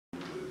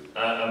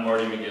I'm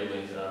Marty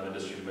McGinley. I'm the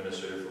district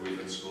administrator for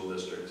Wheatland School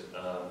District.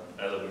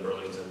 I live in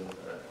Burlington,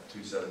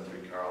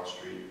 273 Carl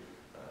Street,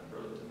 in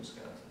Burlington,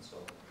 Wisconsin. So,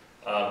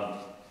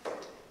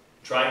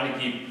 trying to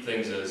keep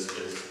things as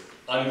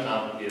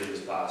uncomplicated as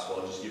possible.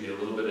 I'll just give you a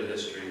little bit of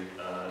history.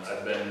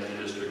 I've been in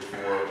the district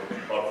for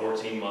about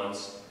 14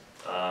 months,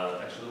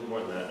 actually a little more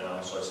than that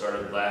now. So I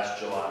started last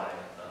July,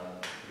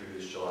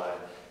 previous July.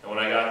 And when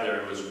I got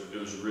there, it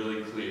was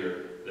really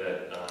clear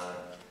that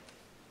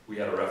we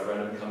had a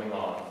referendum coming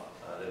off.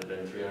 There had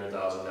been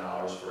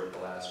 $300,000 for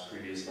the last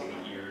previous 8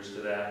 years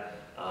to that.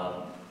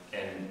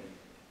 And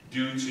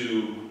due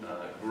to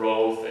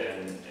growth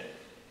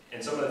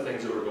and some of the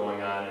things that were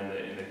going on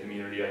in the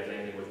community, I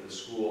think, and with the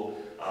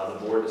school,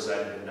 the board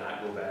decided to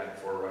not go back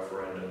for a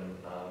referendum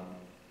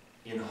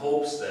in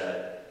hopes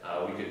that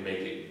we could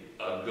make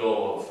a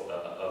go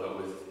of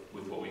it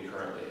with what we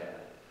currently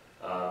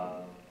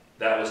had.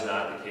 That was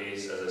not the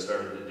case. As I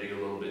started to dig a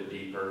little bit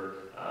deeper,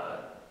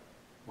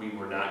 we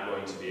were not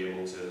going to be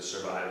able to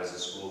survive as a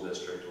school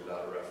district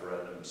without a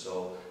referendum.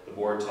 So the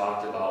board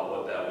talked about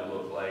what that would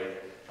look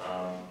like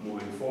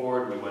moving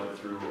forward. We went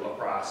through a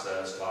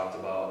process, talked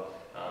about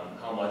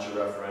how much a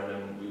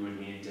referendum we would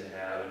need to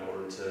have in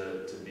order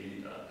to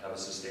have a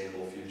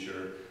sustainable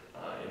future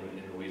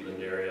in the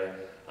Wheatland area.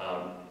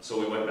 So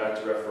we went back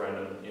to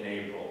referendum in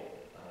April.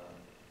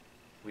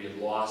 We had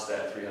lost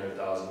that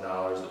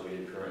 $300,000 that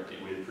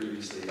we had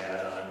previously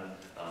had on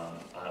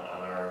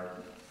our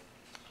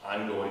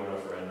ongoing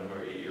referendum,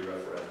 or 8-year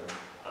referendum.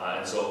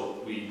 And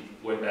so we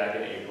went back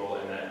in April,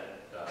 and that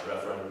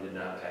referendum did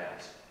not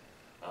pass.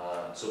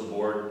 So the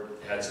board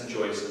had some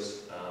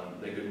choices.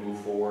 They could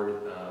move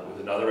forward with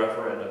another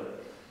referendum.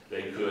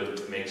 They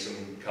could make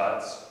some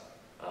cuts.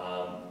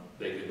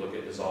 They could look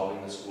at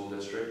dissolving the school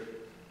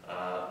district,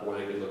 or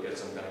they could look at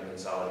some kind of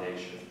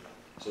consolidation.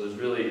 So there's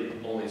really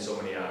only so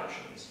many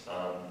options.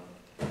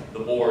 The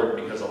board,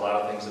 because a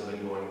lot of things have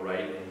been going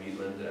right in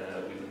Wheatland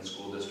and Wheatland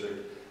School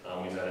District,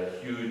 we've had a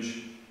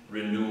huge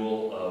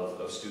renewal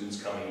of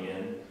students coming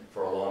in.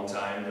 For a long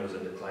time, there was a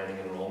declining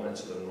enrollment,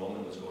 so the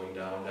enrollment was going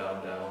down,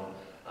 down, down.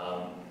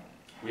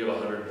 We have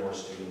 100 more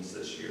students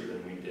this year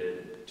than we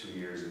did 2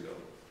 years ago.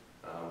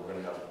 We're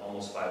going to have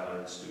almost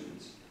 500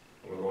 students.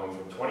 And we're going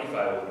from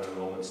 25 open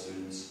enrollment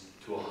students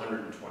to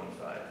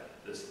 125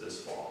 this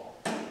fall.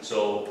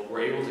 So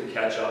we're able to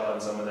catch up on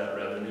some of that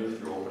revenue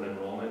through open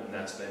enrollment, and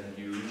that's been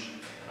huge.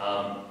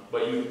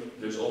 But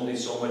there's only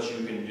so much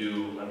you can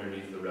do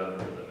underneath the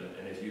revenue limit.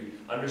 And if you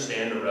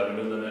understand the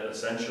revenue limit,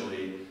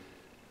 essentially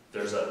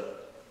there's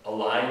a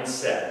line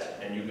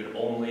set, and you can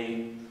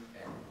only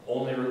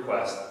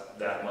request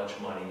that much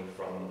money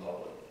from the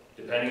public.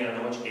 Depending on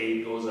how much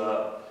aid goes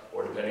up,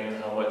 or depending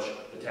on how much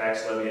the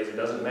tax levy is, it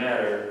doesn't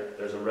matter,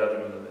 there's a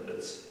revenue limit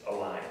that's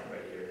aligned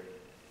right here.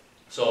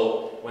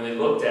 So when they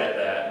looked at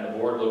that, and the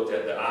board looked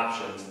at the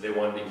options, they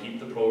wanted to keep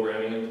the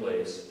programming in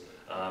place,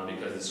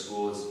 because the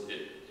school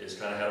has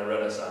kind of had a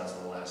renaissance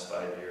in the last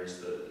 5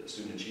 years. The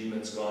student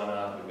achievement's gone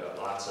up. We've got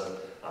lots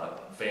of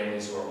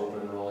families who are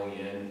open enrolling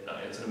in.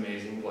 It's an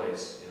amazing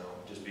place,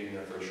 just being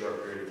there for a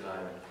short period of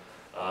time.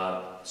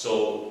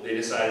 So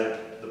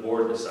the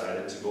board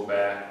decided to go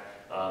back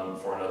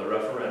for another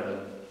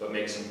referendum, but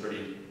make some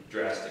pretty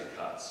drastic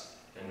cuts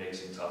and make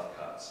some tough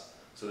cuts.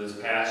 So this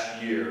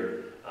past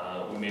year,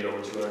 we made over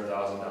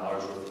 $200,000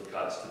 worth of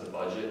cuts to the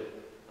budget.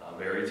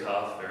 Very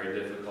tough, very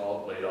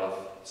difficult, laid off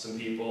some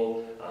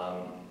people.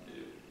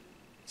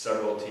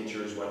 Several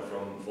teachers went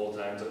from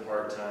full-time to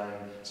part-time.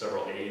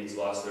 Several aides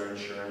lost their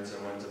insurance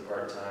and went to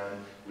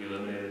part-time. We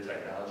eliminated the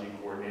technology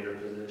coordinator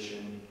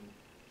position.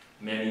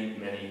 Many,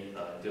 many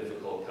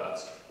difficult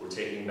cuts. We're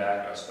taking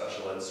back our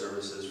special ed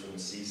services from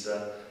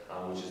CISA,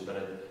 which has been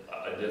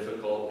a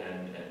difficult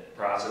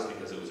process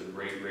because it was a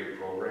great, great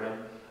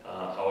program.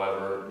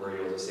 However, we're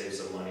able to save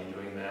some money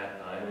doing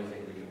that, and we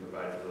think we can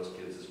provide for those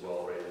kids as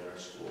well right in our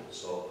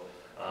school.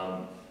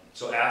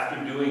 So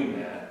after doing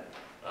that,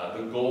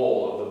 the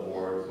goal of the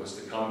board was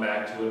to come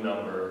back to a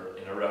number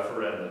in a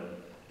referendum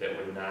that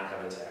would not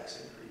have a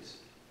tax increase.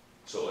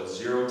 So a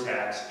zero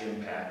tax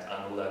impact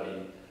on the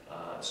levy,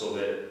 so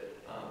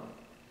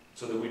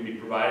that we'd be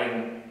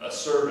providing a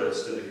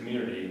service to the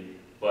community,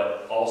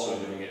 but also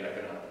doing it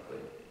economically.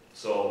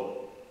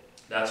 So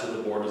that's what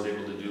the board was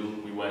able to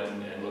do. We went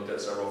and looked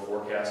at several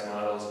forecast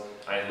models.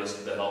 I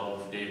enlisted the help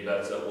of Dave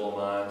Betts at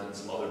Wilmot and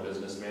some other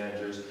business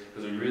managers,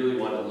 because we really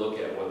wanted to look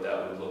at what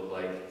that would look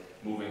like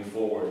moving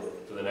forward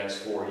for the next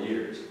 4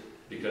 years,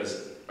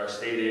 because our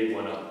state aid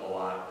went up a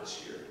lot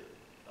this year.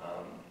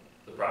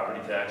 The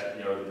property tax,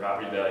 the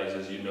property values,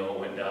 as you know,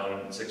 went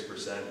down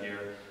 6%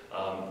 here.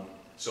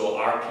 So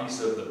our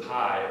piece of the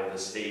pie of the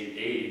state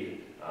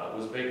aid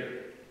was bigger.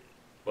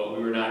 But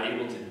we were not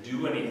able to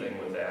do anything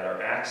with that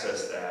or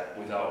access that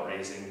without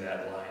raising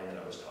that line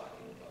that I was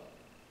talking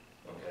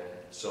about. Okay?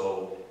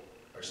 So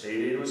our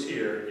state aid was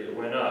here, it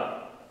went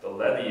up. The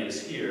levy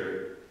is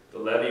here. The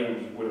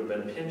levy would have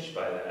been pinched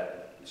by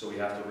that, so we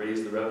have to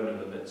raise the revenue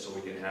limit so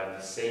we can have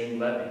the same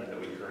levy that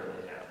we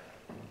currently have.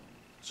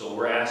 So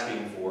we're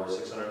asking for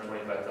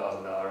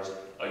 $625,000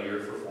 a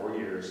year for 4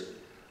 years,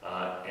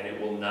 and it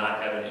will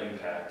not have an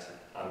impact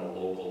on the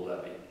local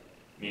levy,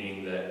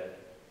 meaning that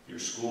your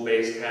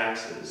school-based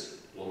taxes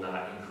will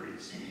not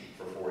increase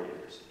for 4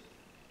 years.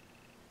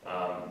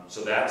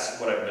 So that's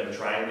what I've been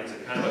trying. It's a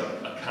kind of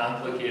a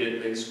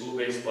complicated thing.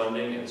 School-based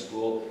funding and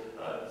school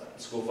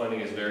funding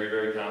is very,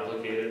 very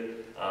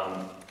complicated.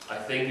 I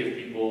think if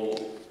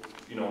people,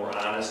 were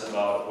honest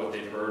about what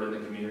they've heard in the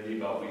community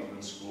about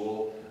Wheatland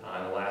School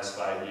in the last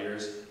 5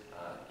 years,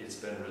 it's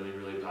been really,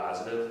 really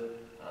positive.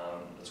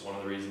 That's one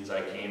of the reasons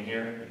I came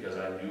here, because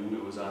I knew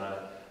it was on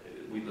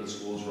Wheatland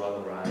School's run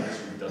the rise.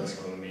 We've done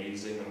some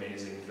amazing,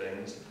 amazing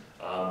things.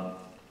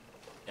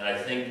 And I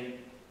think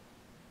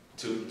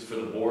for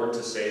the board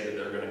to say that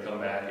they're going to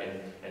come back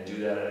and do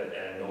that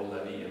at a no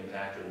levy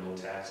impact or no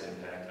tax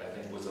impact, I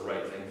think was the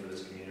right thing for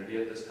this community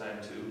at this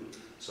time too.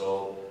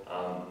 So,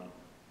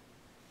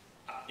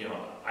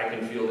 I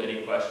can field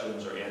any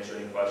questions or answer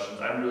any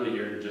questions. I'm really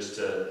here just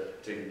to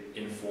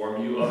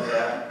inform you of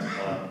that.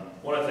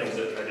 One of the things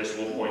that I just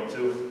will point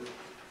to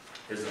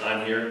is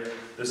on here,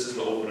 this is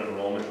the open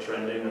enrollment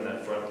trending on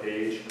that front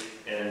page.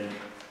 And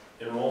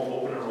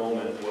open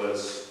enrollment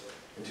was,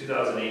 in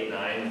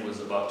 2008-09, was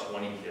about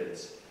 20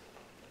 kids.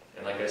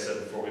 And like I said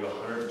before, we have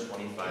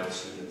 125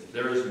 students.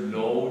 There is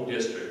no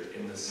district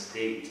in the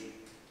state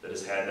that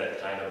has had that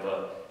kind of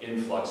a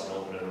influx in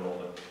open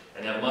enrollment.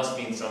 And that must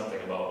mean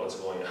something about what's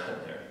going on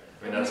there.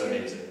 I mean, that's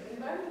amazing.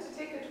 Invite them to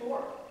take a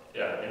tour.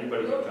 Yeah,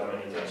 anybody can come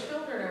anytime. The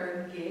children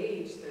are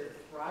engaged, they're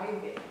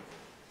thriving,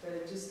 but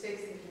it just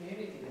takes the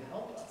community to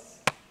help us.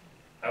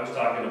 I was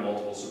talking to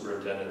multiple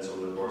superintendents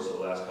over the course of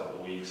the last couple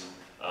of weeks,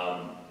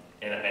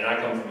 and I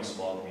come from a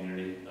small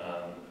community,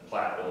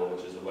 Platteville,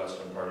 which is the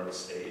western part of the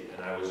state,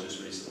 and I was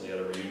just recently at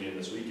a reunion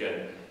this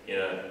weekend in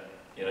an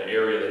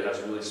area that has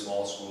really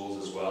small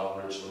schools as well,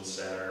 Wheatland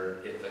Center,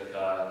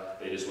 Ithaca.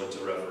 They just went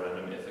to a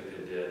referendum,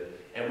 Ithaca did.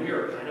 And we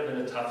are kind of in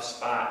a tough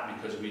spot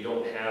because we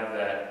don't have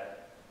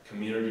that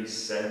community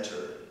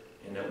center,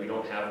 in that we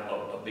don't have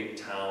a big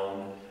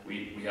town.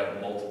 We have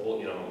multiple,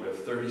 we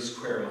have 30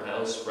 square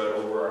miles spread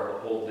over our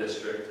whole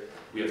district.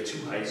 We have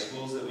 2 high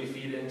schools that we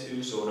feed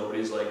into, so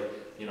nobody's like,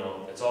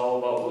 it's all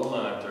about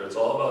Wilmot, or it's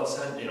all about,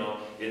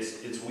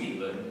 it's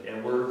Wheatland,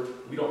 and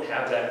we don't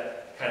have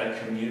that kind of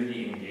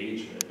community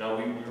engagement. Now,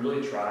 we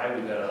really try.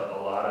 We've had a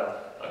lot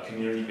of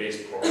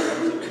community-based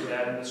programs that we've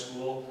had in the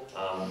school.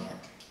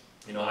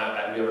 We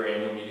have our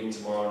annual meeting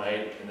tomorrow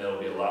night, and that'll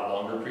be a lot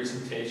longer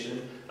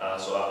presentation,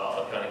 so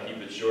I'll kind of keep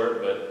it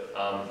short, but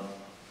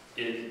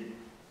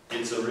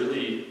it's a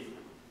really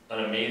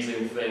an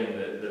amazing thing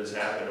that has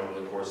happened over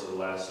the course of the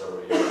last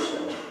several years.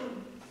 So.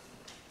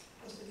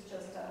 This is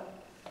just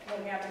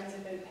what happens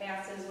if it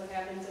passes, what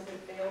happens if it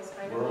fails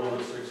kind Where of will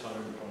the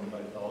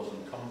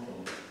 625,000 come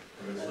from?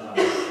 If it's not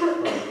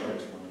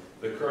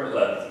the current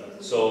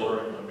levy.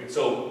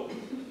 So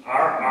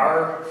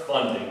our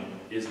funding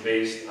is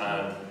based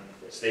on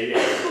state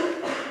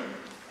aid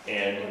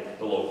and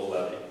the local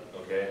levy.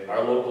 Okay,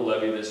 our local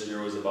levy this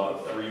year was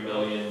about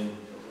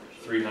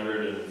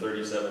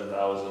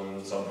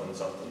 $3,337,000 something.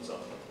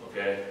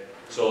 Okay,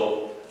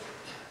 so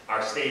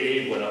our state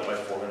aid went up by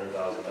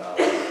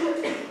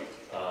 $400,000.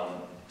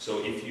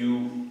 So if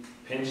you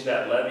pinch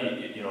that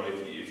levy,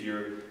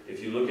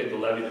 if you look at the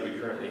levy that we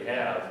currently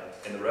have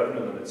and the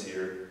revenue limits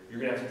here, we're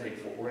going to have to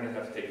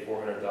take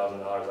 $400,000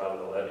 out of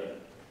the levy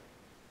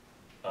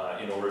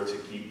in order to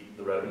keep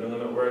the revenue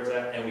limit where it's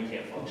at, and we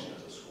can't function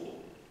as a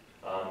school.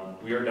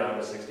 We are down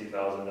to $60,000 in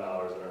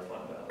our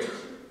fund balance.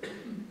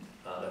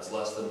 That's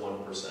less than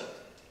 1%.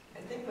 I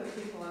think what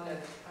people aren't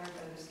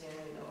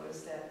understanding though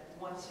is that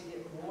once you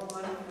get more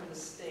money from the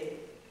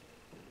state,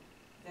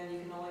 then you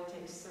can only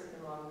take a certain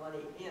amount of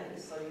money in,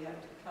 so you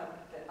have to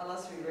cut,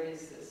 unless we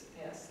raise this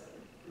past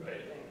the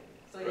thing.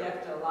 So you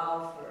have to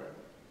allow for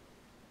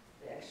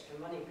the extra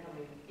money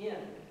coming in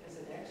as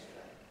an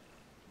extra.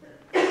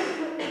 You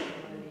know what I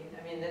mean?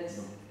 I mean, that's,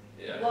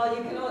 well,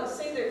 you can only,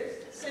 say they're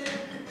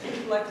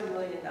collecting $1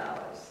 million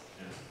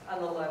on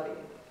the levy.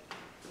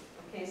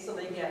 Okay, so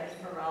they get,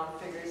 for round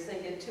figures, they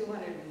get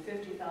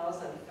 $250,000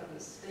 from the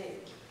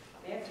state.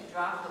 They have to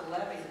drop the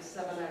levy to $750,000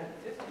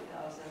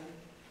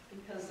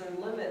 because their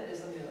limit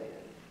is $1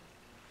 million.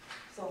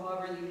 So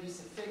however you use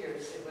the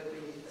figures, it would be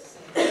the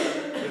same.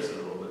 This is a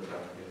little bit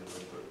complicated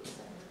real quick.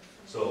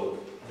 So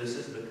this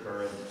is the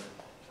current,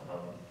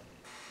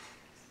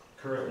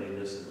 currently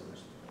this is,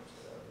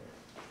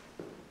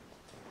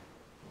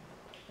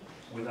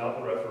 without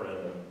the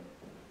referendum,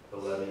 the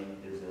levy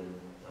is in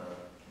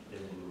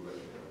blue right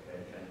here,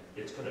 okay?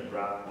 It's going to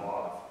drop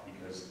off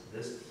because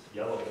this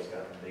yellow has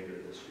gotten bigger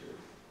this year,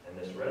 and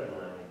this red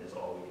line is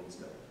all we can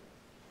spend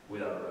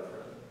without a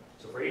referendum.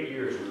 So for 8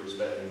 years, we were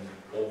spending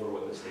over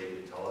what the state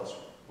would tell us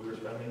we were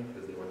spending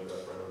because they went to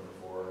referendum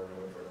for 4 and they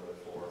went for another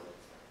 4.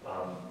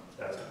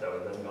 That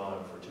was been gone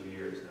for 2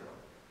 years now.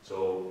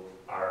 So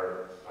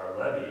our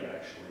levy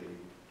actually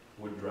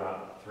would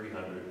drop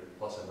 $300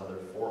 plus another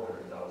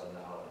 $400,000.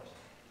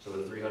 So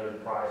the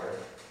 300 prior.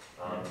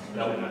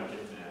 Now we're not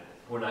getting that.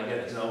 We're not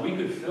getting it. Now we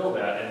could fill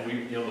that, and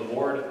the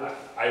board.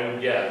 I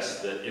would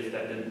guess that if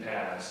that didn't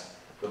pass,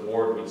 the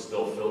board would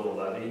still fill the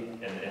levy,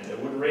 and it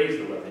would raise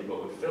the levy,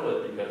 but would fill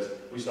it because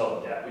we still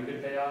have debt we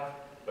could pay off,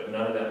 but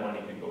none of that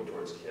money could go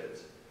towards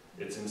kids.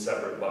 It's in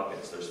separate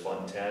buckets. There's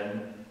Fund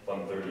 10,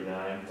 Fund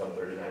 39. Fund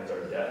 39 is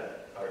our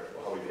debt,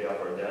 how we pay off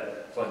our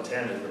debt. Fund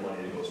 10 is the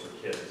money that goes for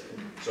kids.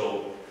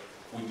 So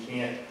we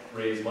can't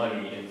raise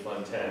money in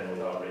Fund 10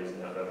 without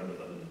raising that revenue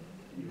limit.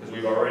 Because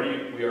we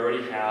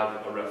already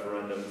have a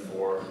referendum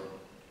for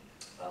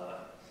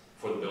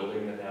the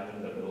building that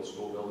happened, the middle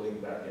school building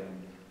back in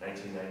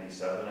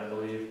 1997, I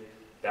believe.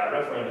 That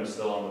referendum is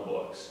still on the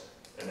books,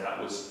 and that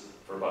was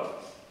for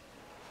about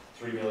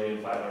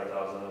 $3,500,000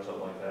 or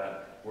something like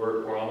that.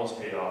 We're almost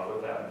paid off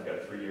with that. We've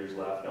got 3 years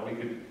left. Now we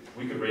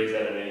could raise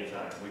that at any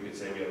time. We could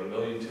say we have $1.2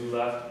 million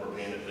left. We're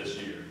paying it this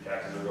year.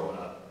 Taxes are going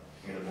up.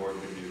 I mean, the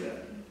board could do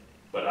that.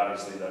 But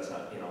obviously, that's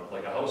not,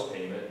 like a house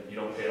payment. You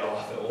don't pay it all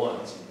off at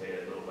once. You pay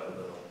it little by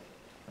little.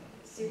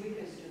 See, we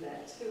could do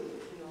that too,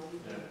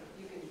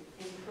 you can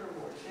incur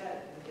more debt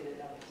and get it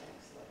out of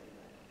tax levy,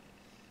 but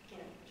you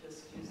can't just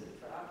use it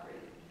for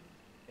operating.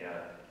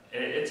 Yeah,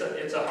 and it's a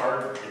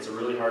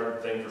really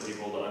hard thing for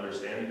people to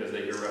understand because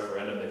they hear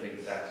referendum, they think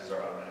the taxes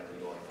are automatically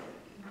going up.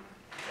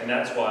 And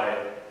that's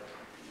why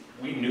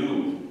we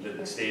knew that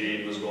the state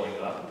aid was going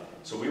up.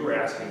 So we were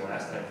asking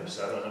last time for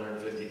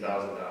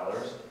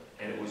 $750,000,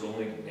 and it was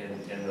only,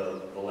 and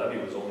the levy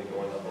was only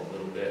going up a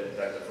little bit. In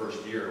fact, the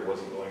first year it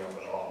wasn't going up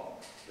at all.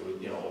 It was,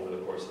 over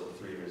the course of the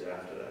 3 years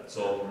after that.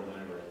 So,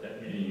 remember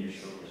that meeting you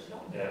showed us.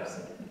 yeah.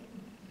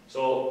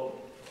 So,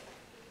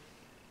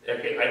 I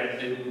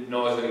didn't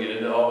know I was going to get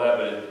into all that,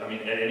 but I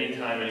mean, at any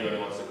time anybody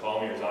wants to call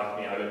me or talk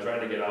to me, I've been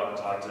trying to get out and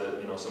talk to,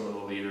 some of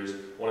the leaders.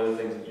 One of the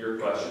things, to your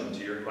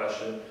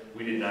question,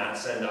 we did not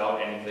send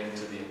out anything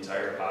to the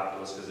entire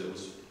populace because it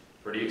was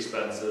pretty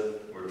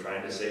expensive. We're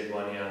trying to save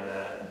money on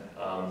that.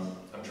 I'm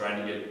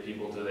trying to get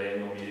people to the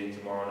annual meeting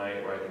tomorrow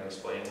night where I can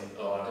explain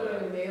a lot of that.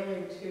 Doing a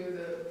mailing to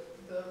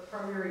the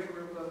primary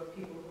group of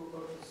people who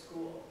go to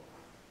school.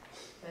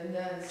 And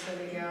then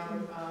sending out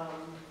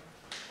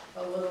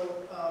a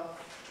little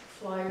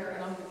flyer,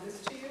 and I'll give this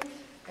to you,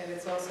 and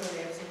it's also an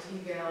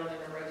absentee ballot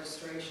and a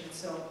registration.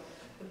 So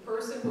the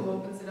person who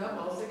opens it up,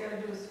 all they gotta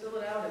do is fill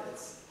it out, and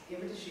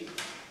give it a sheet.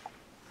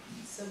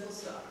 Simple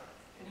stuff.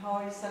 And how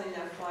are you sending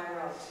that flyer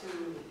out to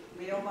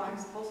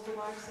mailbox, postal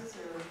boxes,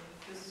 or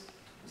just?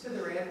 To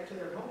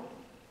their home.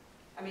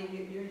 I mean,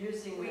 you're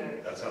using their.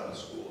 That's not the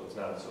school. It's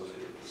not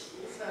associated with the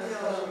school. It's not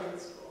associated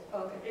with school.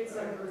 Okay. It's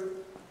a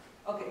group.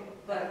 Okay,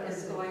 but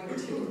it's going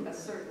to a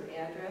certain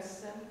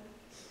address then?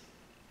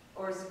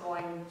 Or is it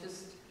going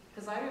just,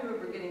 because I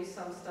remember getting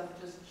some stuff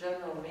just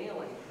general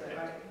mailing,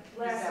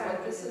 but is that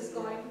what this is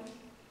going?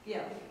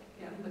 Yeah,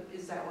 but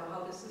is that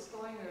how this is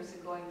going, or is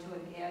it going to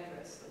an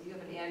address? You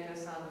have an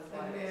address on the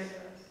flyer? An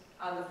address.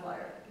 On the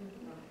flyer.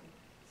 Okay.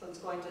 So it's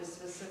going to a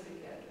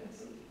specific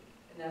address, and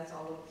that's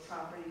all the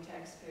property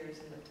taxpayers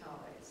in the town,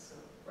 right? So.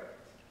 Right.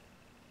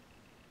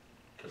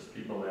 Because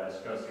people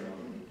ask us,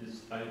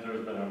 I think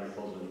there's been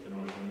articles in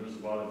Kenosha News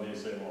about it, they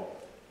say, well,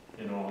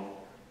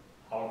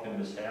 how can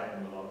this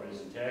happen without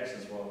raising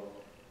taxes? Well,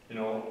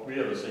 we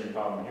have the same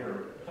problem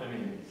here. I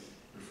mean,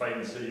 we're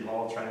fighting City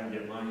Hall trying to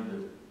get money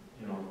to,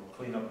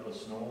 clean up the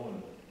snow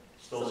and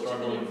still So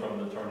struggling from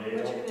the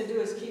tornado. What you're gonna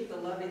do is keep the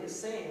levy the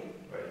same,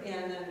 Right.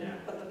 and then, Yeah.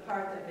 but the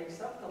part that makes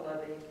up the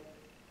levy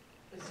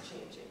is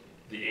changing.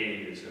 The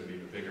aid is going to be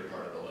the bigger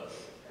part of the levy,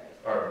 Right.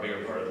 or a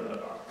bigger part of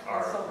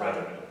our So by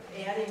revenue.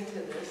 adding to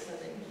this, then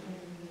they can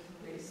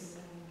increase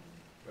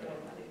more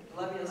money.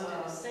 The levy is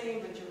still the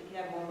same, but you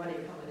have more money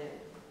coming in.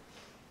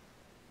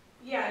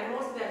 Yeah, and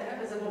most of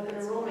that because of open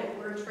enrollment,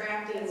 we're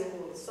attracting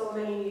so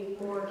many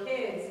more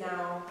kids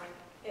now,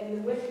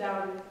 and with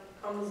them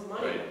comes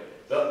money. Right.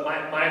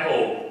 My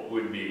hope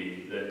would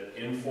be that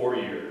in 4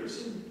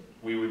 years,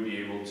 we would be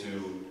able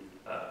to,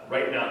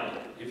 right now,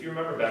 if you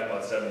remember back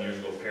about 7 years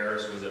ago,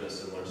 Paris was in a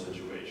similar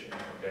situation,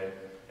 okay?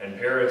 And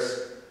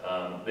Paris,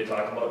 they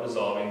talked about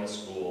dissolving the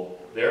school.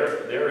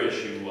 Their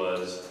issue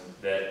was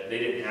that they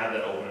didn't have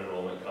that open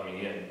enrollment coming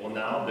in. Well,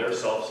 now they're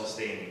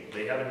self-sustaining.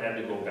 They haven't had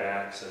to go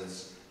back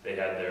since they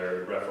had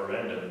their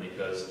referendum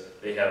because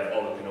they have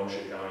all the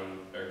Kenosha County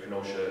or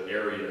Kenosha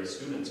area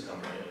students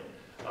coming in.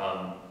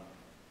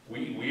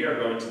 We are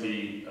going to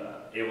be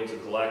able to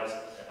collect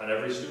on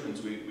every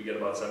student. We get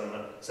about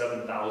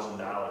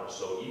 $7,000.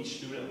 So each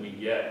student we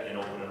get in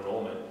open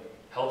enrollment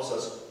helps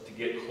us to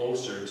get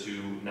closer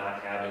to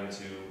not having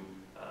to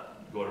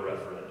go to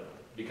referendum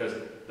because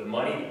the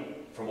money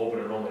from open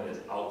enrollment is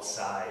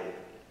outside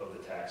of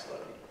the tax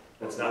levy.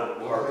 That's not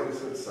part of it.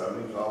 What is it,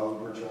 70,000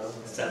 per child?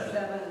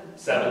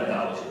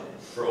 7,000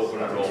 for open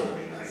enrollment.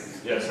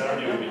 Yeah,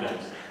 70 would be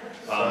nice.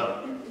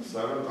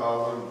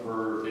 7,000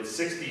 per. It's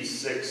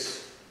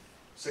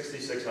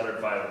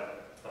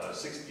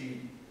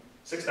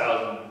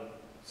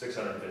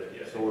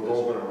 6,650. So with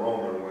open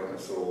enrollment,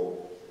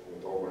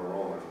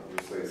 you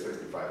say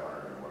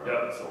 6,500 and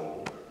whatever. Yep.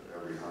 So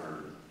every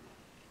 100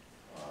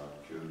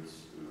 kids is,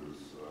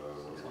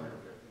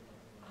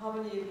 How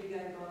many of you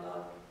got going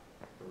up?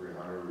 every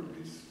 100 would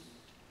be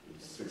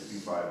 60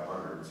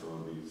 6,500, so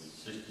it'd be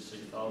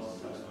 $66,500.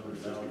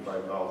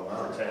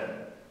 $65,000. 10.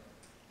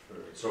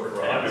 So for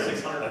 10, 100,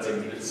 600. that's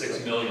a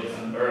 6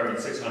 million, or I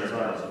mean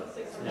 600,000.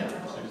 Yeah,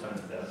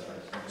 600, that's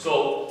right.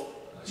 So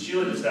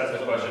Sheila just asked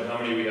the question, how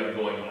many we have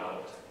going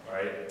out, all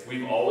right?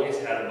 We've always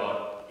had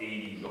about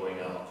 80 going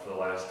out for the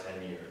last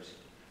 10 years.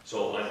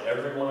 So on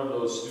every one of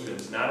those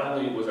students, not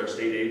only was our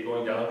state aid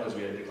going down because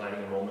we had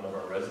declining enrollment of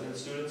our resident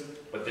students,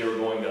 but they were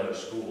going to other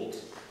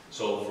schools.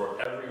 So for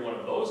every one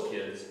of those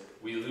kids,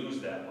 we lose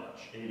that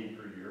much. 80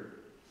 per year.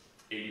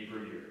 80 per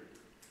year.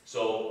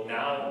 So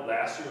now,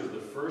 last year was the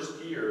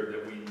first year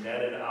that we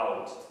netted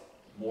out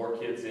more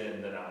kids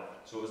in than out.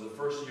 So it was the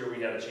first year we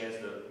had a chance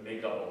to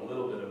make up a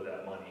little bit of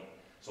that money.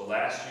 So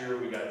last year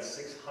we got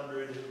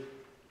 $650,000,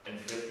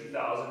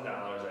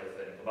 I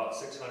think, about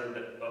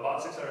 $600,000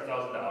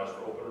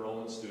 for open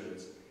enrollment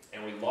students,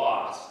 and we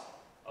lost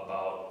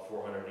about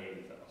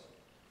 $480,000.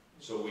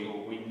 So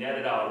we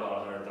netted out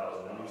about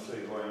 $100,000. When you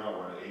say going out,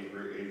 when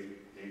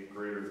eighth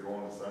graders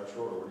going to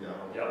Central, or what?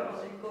 Yep. Oh,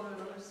 they go to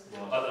another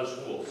school. Other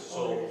schools.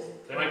 So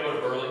they might go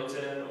to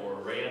Burlington or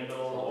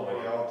Randall. How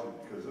many out,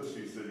 because this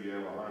you said you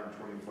have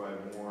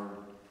 125 more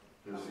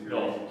this year. No,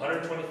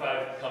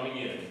 125 coming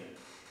in,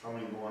 How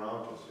many going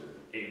out this year?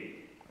 80.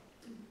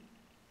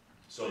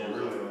 So you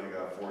really only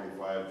got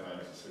 45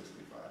 times the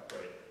 65.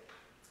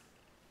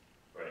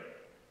 Right.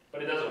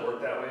 But it doesn't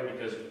work that way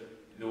because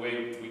the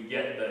way we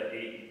get the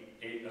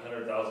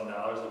 $800,000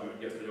 that we would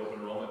get for the open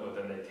enrollment, but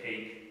then they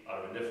take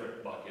out of a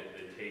different bucket,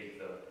 they take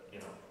the,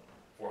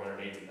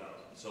 $480,000.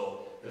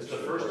 So this is the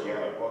first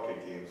year.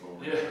 Bucket games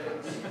over. Yeah.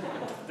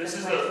 This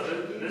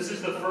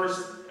is the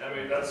first, I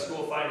mean, that's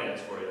school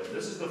finance for you.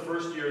 This is the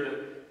first year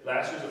that,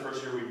 last year's the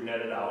first year we've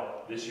netted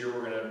out. This year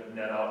we're gonna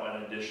net out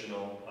an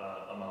additional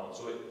amount.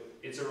 So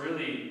it's a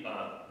really,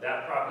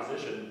 that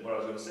proposition, what I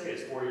was gonna say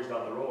is 4 years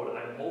down the road,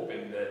 I'm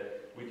hoping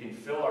that we can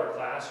fill our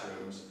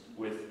classrooms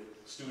with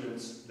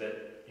students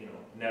that,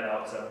 net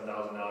out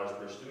 $7,000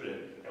 per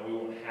student, and we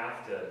won't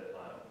have to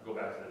go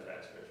back to the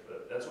taxpayers.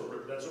 But that's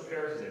what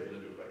Paris is able to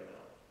do right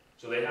now.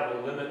 So they have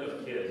a limit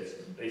of kids.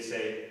 They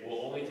say,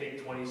 we'll only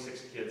take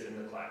 26 kids in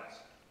the class,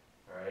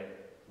 all right?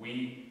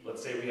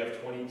 Let's say we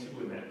have 22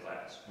 in that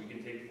class. We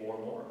can take 4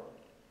 more,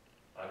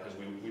 because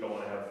we don't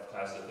want to have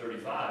classes of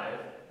 35,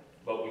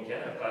 but we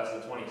can have classes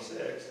of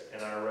 26,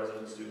 and our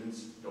resident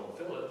students don't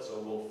fill it, so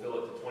we'll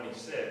fill it to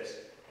 26,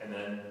 and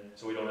then,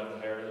 so we don't have to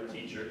hire another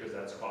teacher, because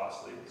that's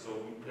costly.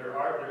 So there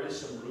is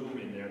some room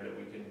in there that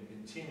we can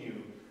continue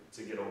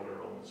to get open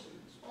enrollment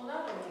students. Well,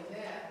 not only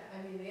that,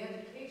 I mean, the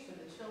education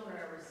the children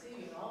are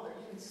receiving,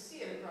 you can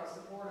see it across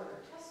the board on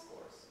their test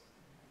scores.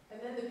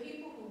 And then the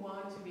people who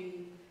want to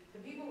be,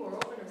 the people who are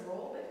open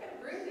enrolled, they've got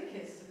to bring the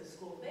kids to the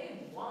school.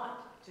 They want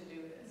to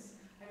do this.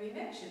 I mean,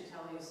 that should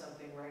tell you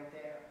something right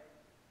there.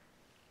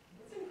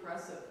 It's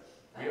impressive.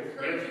 I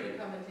encourage you to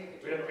come and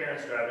take a tour. We have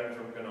parents driving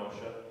from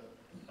Kenosha.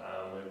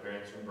 We have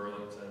parents from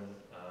Burlington.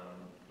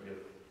 We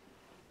have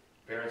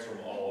parents from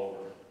all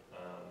over.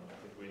 I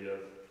think we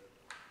have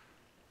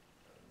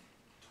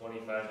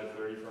 25 to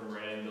 30 from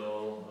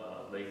Randall,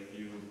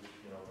 Lakeview,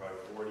 probably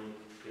 40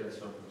 kids.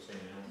 Some from St.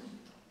 Anne's.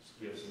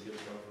 We have some kids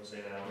from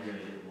St. We're Allen.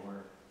 gonna get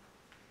more.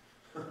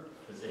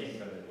 Because they ain't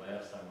gonna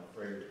last, I'm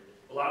afraid.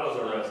 A lot of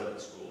those are resident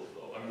schools,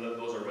 though. I mean,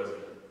 those are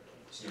resident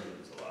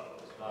students, a lot of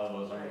those. A lot of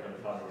those aren't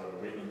gonna probably go to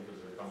Wheatland because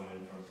they're coming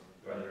in from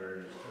other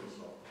areas too,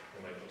 so.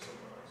 They might go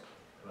somewhere else.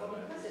 Well,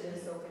 because it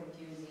is so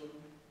confusing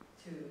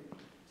to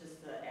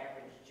just the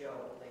average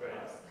Joe like Right.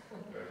 us.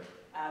 Right.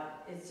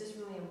 It's just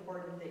really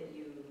important that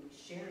you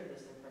share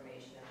this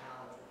information and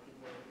knowledge with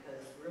people,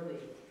 because really,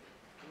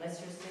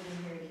 unless you're sitting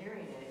here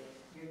hearing it,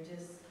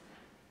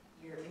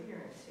 you're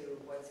ignorant to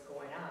what's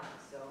going on.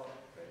 So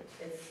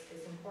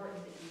it's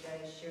important that you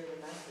guys share the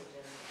message,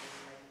 and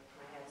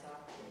my hat's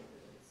off to you,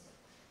 because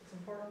it's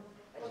important.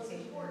 Well, it's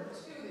Education. important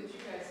too that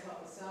you guys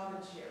help us out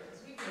and share,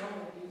 because we can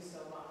only do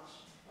so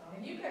much.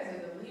 And you guys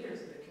are the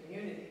leaders of the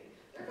community.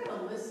 They're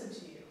gonna listen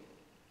to you.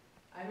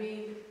 I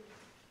mean,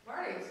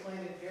 Marty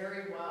explained it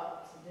very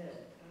well. She did.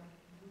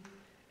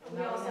 And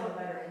We also have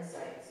better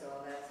insight,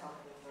 so that's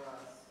helpful for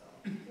us, so.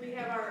 We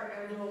have our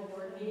annual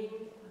board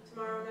meeting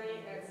tomorrow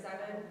night at 7.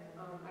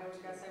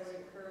 I would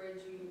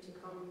encourage you to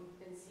come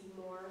and see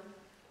more,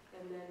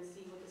 and then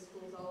see what the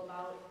school's all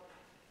about.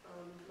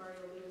 Marty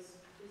will do his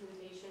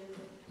presentation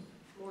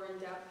more in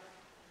depth.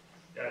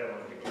 Yeah, I don't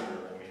want to take over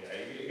the whole meeting.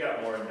 It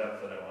got more in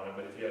depth than I wanted,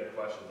 but if you had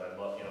questions, I'd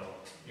love,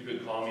 you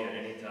could call me at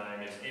any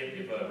time.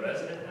 If a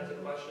resident has a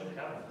question,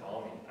 have them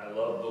call me. I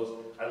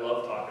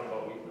love talking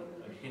about Wheatland.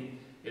 I mean,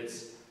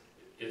 it's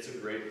a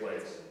great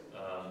place.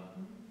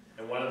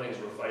 And one of the things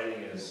we're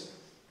fighting is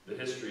the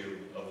history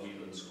of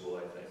Wheatland School,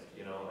 I think.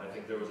 I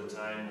think there was a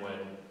time when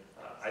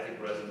I think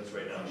residents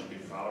right now should be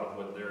proud of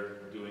what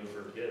they're doing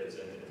for kids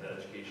and the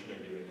education they're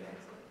giving them.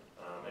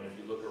 And if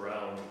you look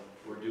around,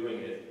 we're doing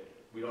it.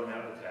 We don't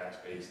have the tax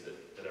base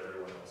that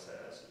everyone else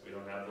has. We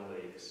don't have the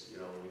lakes, we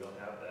don't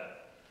have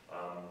that.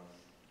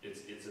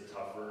 It's a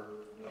tougher,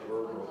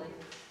 we're a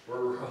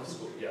rural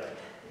school, yeah.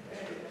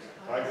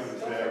 I can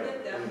just have,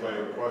 anybody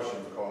with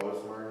questions, call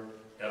this number.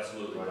 Yep,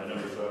 absolutely, my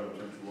number,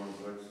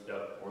 937-2216.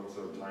 yep, What's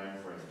the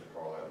time frames to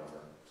call that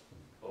number?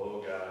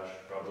 oh gosh,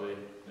 probably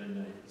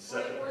Midnight.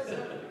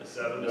 24/7.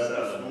 7 to That's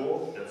the 7.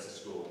 school? That's the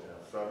school,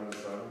 yeah. 7 to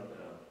 7?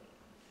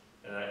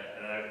 Yeah.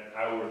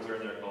 I will return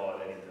their call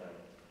at any time.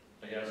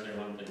 I gotta say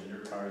one thing,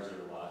 your cars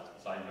are a lot,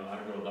 so I know, I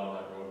go down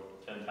that road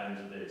 10 times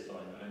a day, so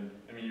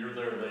I mean, you're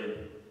there late,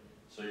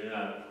 so you're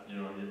not,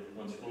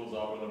 when school's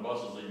out, when the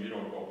buses leave, you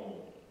don't go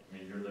home. I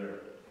mean, you're there.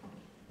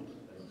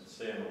 It's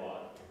saying a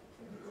lot.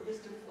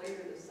 Mr.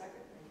 Flater the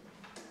second.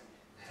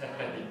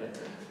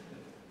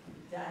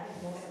 Yeah, I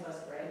think most of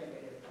us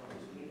graduated from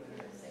Wheatland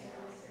or St.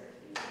 Louis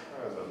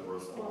or I was at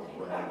Bristol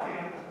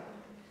Renegade.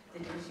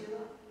 Did you,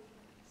 Sheila?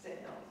 Say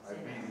no. I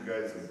beat you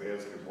guys in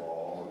basketball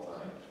all the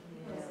time.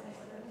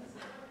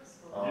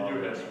 You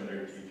do have some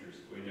great teachers.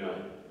 We do.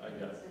 I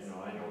got,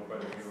 I know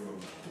quite a few of them.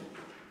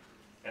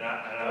 And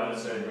I would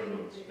say,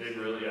 they've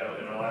really,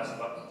 in our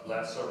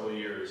last several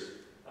years,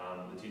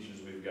 the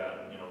teachers we've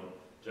gotten,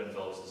 Jen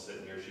Phillips is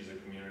sitting here, she's a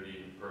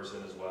community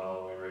person as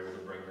well, we were able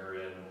to bring her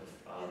in.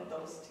 And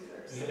those two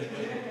are.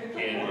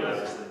 Candy,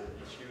 obviously.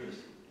 She was.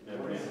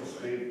 What does the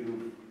state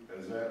do?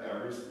 Is that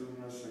every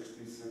student is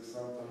 66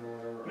 something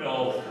or whatever?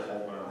 No. Or just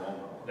open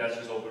enrollment? That's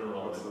just open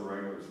What's enrollment. the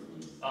regular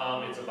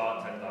student? It's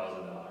about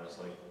 $10,000,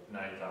 like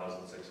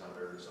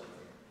 9,600 or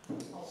something.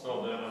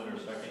 So then on their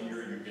second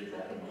year, you get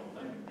that amount,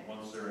 then,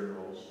 once they're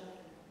enrolled.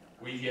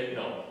 We get,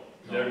 no,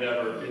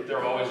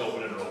 they're always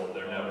open enrolled,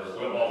 they're never,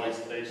 we'll always,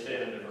 They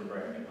stay in a different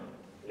bracket, huh?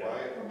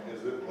 Why,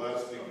 is it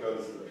less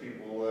because the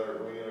people that are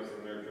bringing it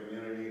from their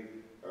community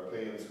are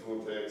paying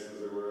school taxes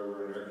or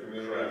whatever in their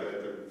community, Correct.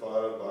 that they're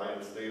thought of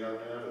behind the state on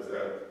that, is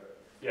that?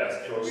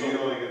 yes. So we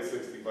only get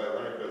 6,500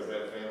 because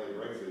that family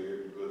brings it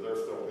here, but they're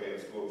still paying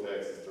school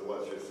taxes to,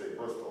 let's just say,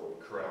 Bristol.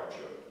 Correct.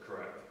 Township.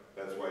 Correct.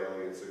 That's why you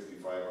only get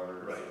 6,500,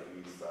 Right.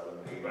 67,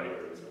 800.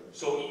 Right.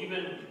 So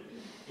even,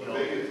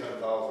 They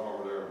get 10,000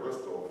 over there in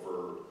Bristol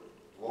for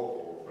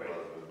local Right.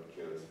 resident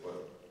kids,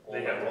 but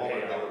They have to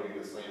pay that out. would be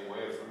the same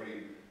way. If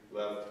somebody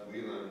left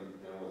Wheatland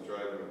and was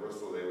driving to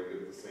Bristol, they would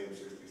get the same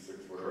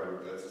 66, whatever.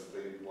 Correct. That's a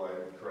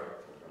statewide.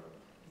 correct. Okay.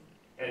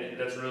 And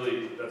that's a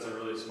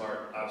really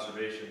smart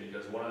observation,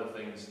 because one of the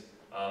things,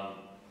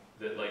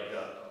 that like,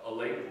 a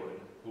Lakewood,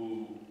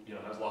 who,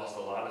 has lost a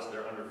lot of,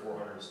 they're under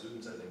 400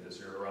 students, I think, this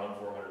year, around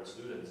 400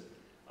 students,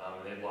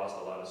 and they've lost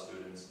a lot of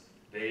students,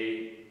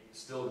 they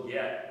still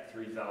get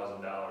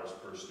 $3,000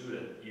 per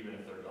student, even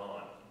if they're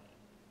gone.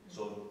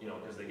 So,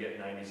 because they get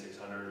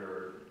 9,600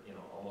 or,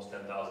 almost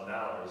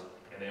 $10,000,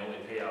 and they only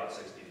pay out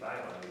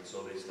 6,500,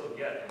 so they still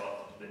get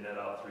they net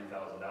out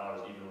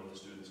 $3,000 even with the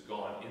students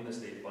gone in the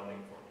state funding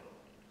formula.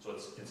 So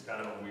it's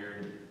kind of a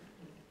weird.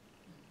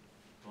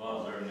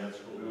 Well, they're in that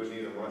school. We would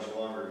need a much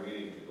longer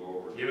meeting to go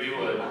over. Yeah, we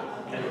would.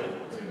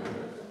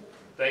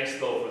 Thanks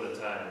though for the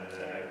time,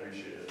 and I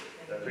appreciate it.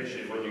 I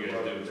appreciate what you guys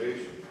do.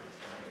 Presentation.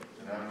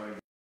 And I'm going to